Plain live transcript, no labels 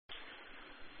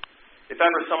If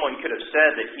ever someone could have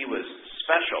said that he was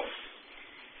special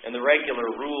and the regular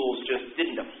rules just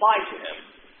didn't apply to him,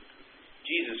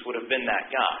 Jesus would have been that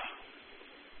guy.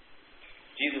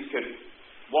 Jesus could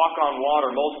walk on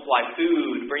water, multiply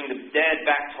food, bring the dead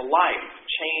back to life,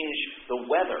 change the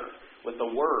weather with a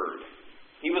word.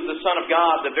 He was the Son of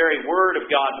God, the very Word of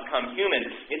God become human.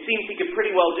 It seems he could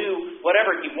pretty well do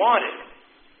whatever he wanted.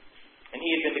 And he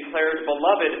had been declared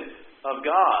beloved of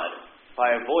God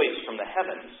by a voice from the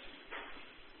heavens.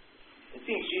 It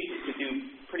seems Jesus could do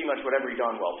pretty much whatever he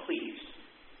darn well pleased.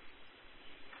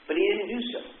 But he didn't do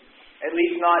so. At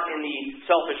least not in the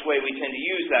selfish way we tend to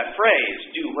use that phrase,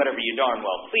 do whatever you darn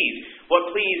well please. What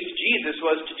pleased Jesus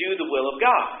was to do the will of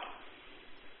God.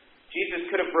 Jesus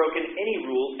could have broken any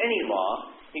rule, any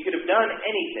law. He could have done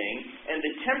anything, and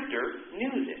the tempter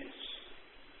knew this.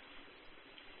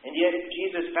 And yet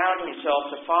Jesus found himself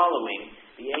to following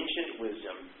the ancient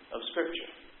wisdom of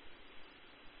Scripture.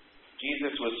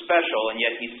 Jesus was special, and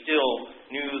yet he still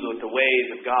knew that the ways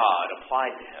of God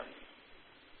applied to him.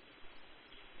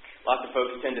 Lots of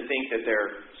folks tend to think that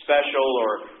they're special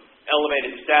or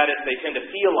elevated status. They tend to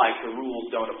feel like the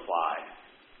rules don't apply.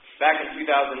 Back in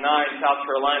 2009, South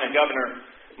Carolina Governor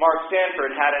Mark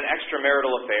Sanford had an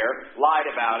extramarital affair, lied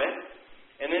about it,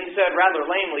 and then said rather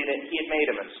lamely that he had made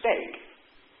a mistake.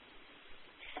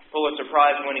 Pulitzer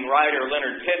Prize-winning writer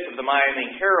Leonard Pitts of the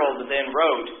Miami Herald then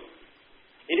wrote,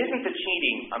 "It isn't the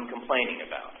cheating I'm complaining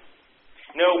about.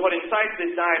 No, what incites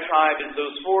this diatribe is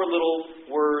those four little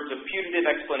words of putative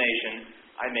explanation,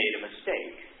 I made a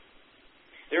mistake.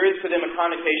 There is for them a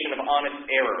connotation of honest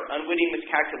error, unwitting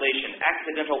miscalculation,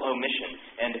 accidental omission,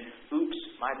 and oops,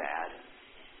 my bad.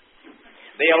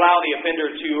 They allow the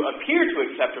offender to appear to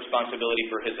accept responsibility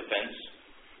for his offense,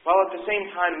 while at the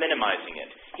same time minimizing it.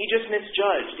 He just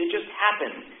misjudged. It just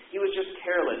happened. He was just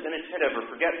careless, inattentive, or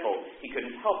forgetful. He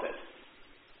couldn't help it.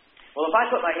 Well, if I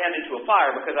put my hand into a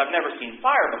fire because I've never seen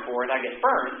fire before and I get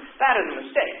burned, that is a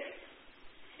mistake.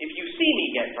 If you see me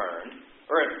get burned,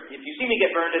 or if you see me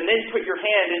get burned and then put your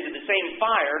hand into the same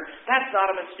fire, that's not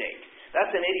a mistake.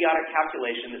 That's an idiotic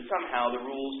calculation that somehow the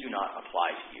rules do not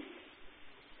apply to you."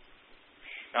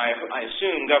 Now, I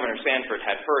assume Governor Sanford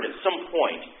had heard at some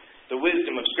point the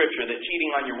wisdom of Scripture that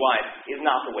cheating on your wife is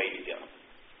not the way to go.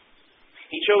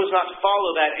 He chose not to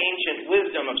follow that ancient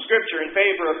wisdom of Scripture in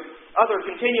favor of other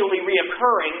continually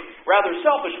reoccurring, rather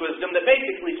selfish wisdom that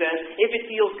basically says, if it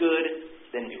feels good,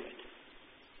 then do it.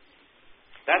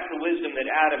 That's the wisdom that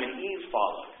Adam and Eve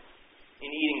followed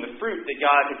in eating the fruit that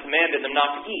God had commanded them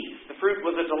not to eat. The fruit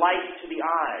was a delight to the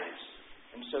eyes,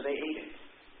 and so they ate it.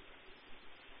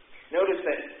 Notice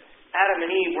that Adam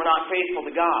and Eve were not faithful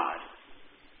to God,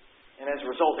 and as a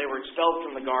result, they were expelled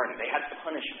from the garden. They had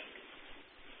punishment.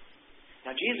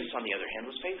 Now, Jesus, on the other hand,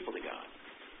 was faithful to God.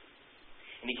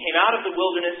 And he came out of the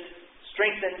wilderness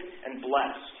strengthened and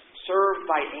blessed, served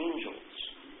by angels.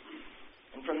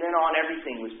 And from then on,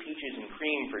 everything was peaches and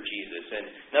cream for Jesus, and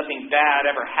nothing bad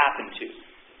ever happened to him.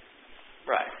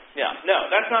 Right. Yeah. No,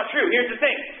 that's not true. Here's the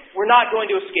thing. We're not going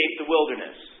to escape the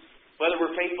wilderness, whether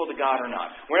we're faithful to God or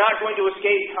not. We're not going to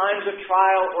escape times of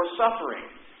trial or suffering.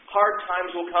 Hard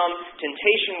times will come.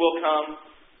 Temptation will come.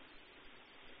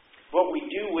 What we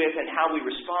do with and how we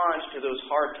respond to those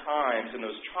hard times and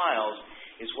those trials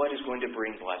is what is going to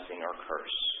bring blessing or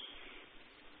curse.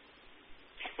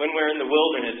 When we're in the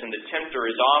wilderness and the tempter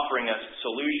is offering us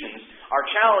solutions, our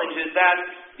challenge is that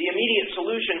the immediate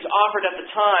solutions offered at the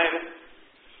time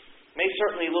may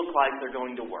certainly look like they're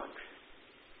going to work.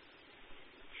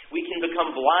 We can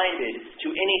become blinded to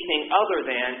anything other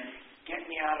than, get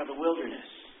me out of the wilderness.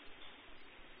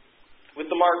 With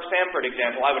the Mark Sanford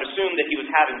example, I would assume that he was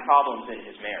having problems in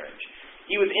his marriage.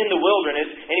 He was in the wilderness,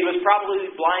 and he was probably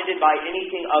blinded by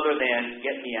anything other than,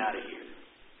 get me out of here.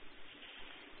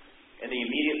 And the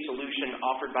immediate solution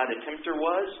offered by the tempter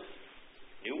was,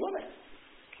 new woman.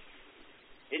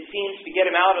 It seems to get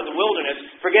him out of the wilderness,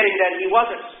 forgetting that he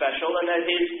wasn't special and that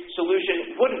his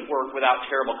solution wouldn't work without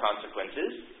terrible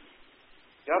consequences.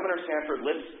 Governor Sanford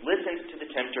listened to the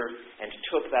tempter and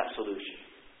took that solution.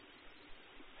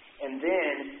 And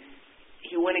then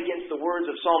he went against the words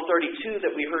of Psalm 32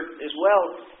 that we heard as well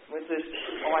with this,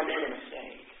 I made a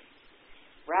mistake.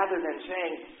 Rather than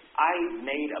saying, I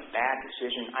made a bad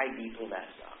decision, I deeply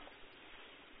messed up.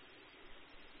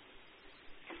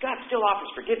 God still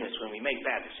offers forgiveness when we make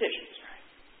bad decisions, right?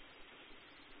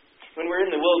 When we're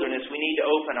in the wilderness, we need to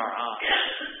open our eyes.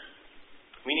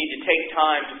 We need to take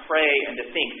time to pray and to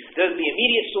think, does the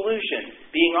immediate solution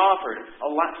being offered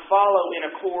follow in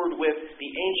accord with the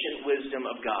ancient wisdom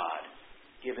of God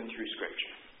given through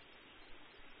Scripture?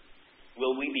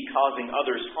 Will we be causing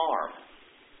others harm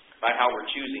by how we're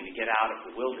choosing to get out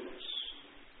of the wilderness?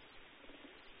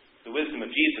 The wisdom of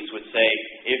Jesus would say,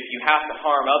 if you have to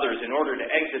harm others in order to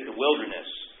exit the wilderness,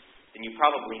 then you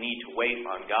probably need to wait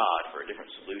on God for a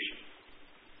different solution.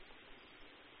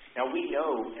 Now we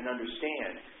know and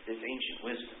understand this ancient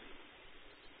wisdom.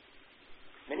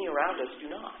 Many around us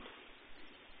do not.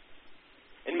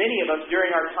 And many of us during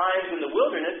our times in the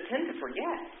wilderness tend to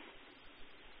forget.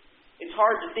 It's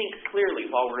hard to think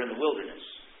clearly while we're in the wilderness.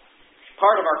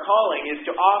 Part of our calling is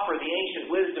to offer the ancient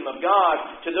wisdom of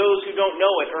God to those who don't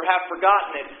know it or have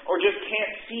forgotten it or just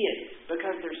can't see it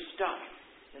because they're stuck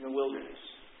in the wilderness.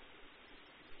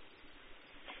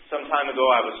 Some time ago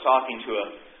I was talking to a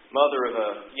mother of a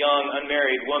young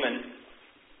unmarried woman,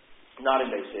 not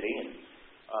in Bay City, and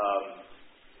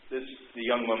the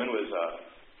young woman was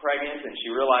pregnant and she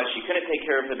realized she couldn't take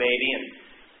care of the baby and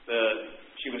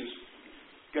she was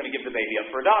going to give the baby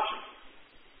up for adoption.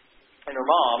 And her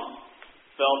mom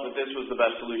felt that this was the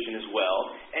best solution as well.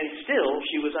 And still,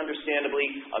 she was understandably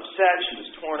upset. She was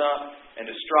torn up and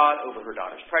distraught over her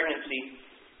daughter's pregnancy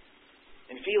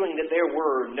and feeling that there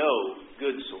were no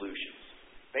good solutions.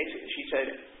 Basically, she said,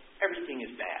 everything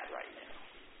is bad right now.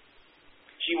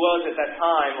 She was at that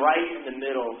time right in the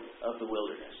middle of the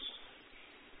wilderness.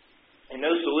 And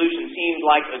no solution seemed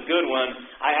like a good one.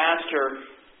 I asked her,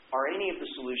 are any of the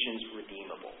solutions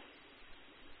redeemable?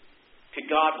 Could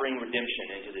God bring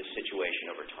redemption into this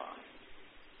situation over time?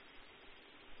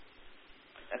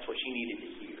 That's what she needed to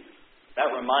hear.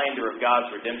 That reminder of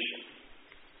God's redemption.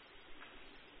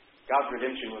 God's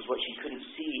redemption was what she couldn't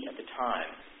see at the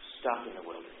time, stuck in the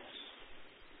wilderness.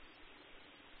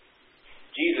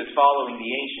 Jesus, following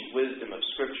the ancient wisdom of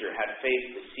Scripture, had faith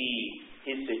to see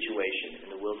his situation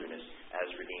in the wilderness as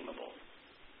redeemable.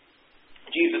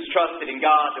 Jesus trusted in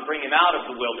God to bring him out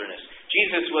of the wilderness.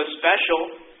 Jesus was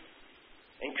special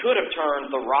and could have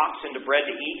turned the rocks into bread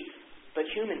to eat, but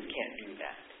humans can't do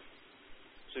that.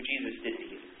 So Jesus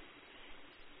didn't either.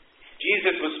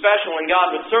 Jesus was special, and God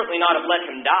would certainly not have let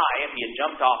him die if he had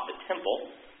jumped off the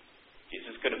temple.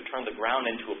 Jesus could have turned the ground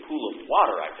into a pool of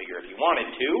water, I figure, if he wanted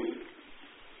to.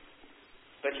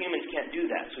 But humans can't do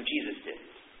that, so Jesus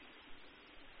didn't.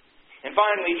 And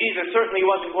finally, Jesus certainly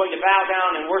wasn't going to bow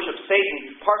down and worship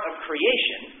Satan, part of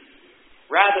creation,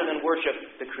 rather than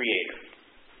worship the Creator.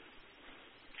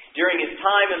 During his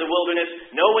time in the wilderness,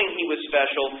 knowing he was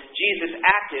special, Jesus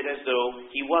acted as though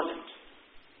he wasn't.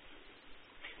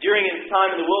 During his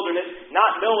time in the wilderness,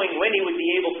 not knowing when he would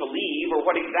be able to leave or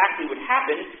what exactly would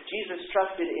happen, Jesus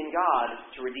trusted in God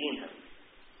to redeem him,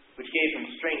 which gave him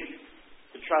strength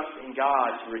to trust in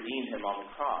God to redeem him on the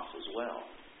cross as well.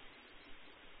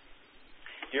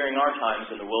 During our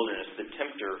times in the wilderness, the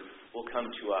tempter will come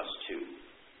to us too,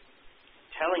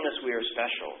 telling us we are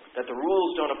special, that the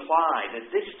rules don't apply, that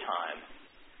this time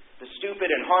the stupid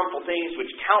and harmful things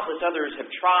which countless others have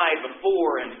tried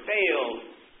before and failed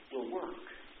will work.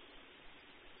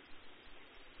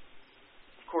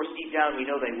 Of course, deep down we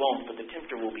know they won't, but the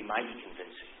tempter will be mighty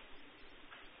convincing.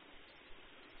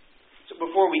 So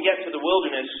before we get to the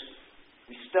wilderness,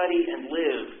 we study and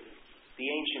live the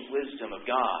ancient wisdom of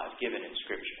God given in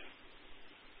Scripture.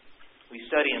 We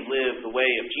study and live the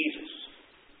way of Jesus.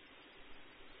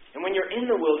 And when you're in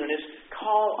the wilderness,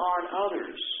 call on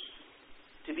others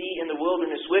to be in the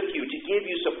wilderness with you, to give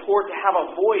you support, to have a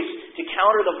voice, to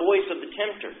counter the voice of the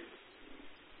tempter,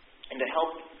 and to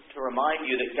help to remind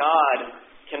you that God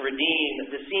can redeem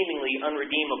the seemingly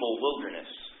unredeemable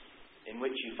wilderness in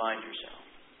which you find yourself.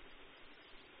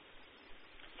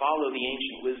 Follow the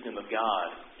ancient wisdom of God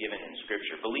given in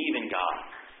Scripture. Believe in God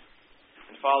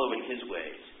and follow in his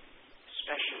ways,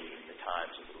 especially in the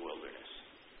times of the wilderness.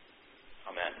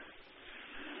 Amen.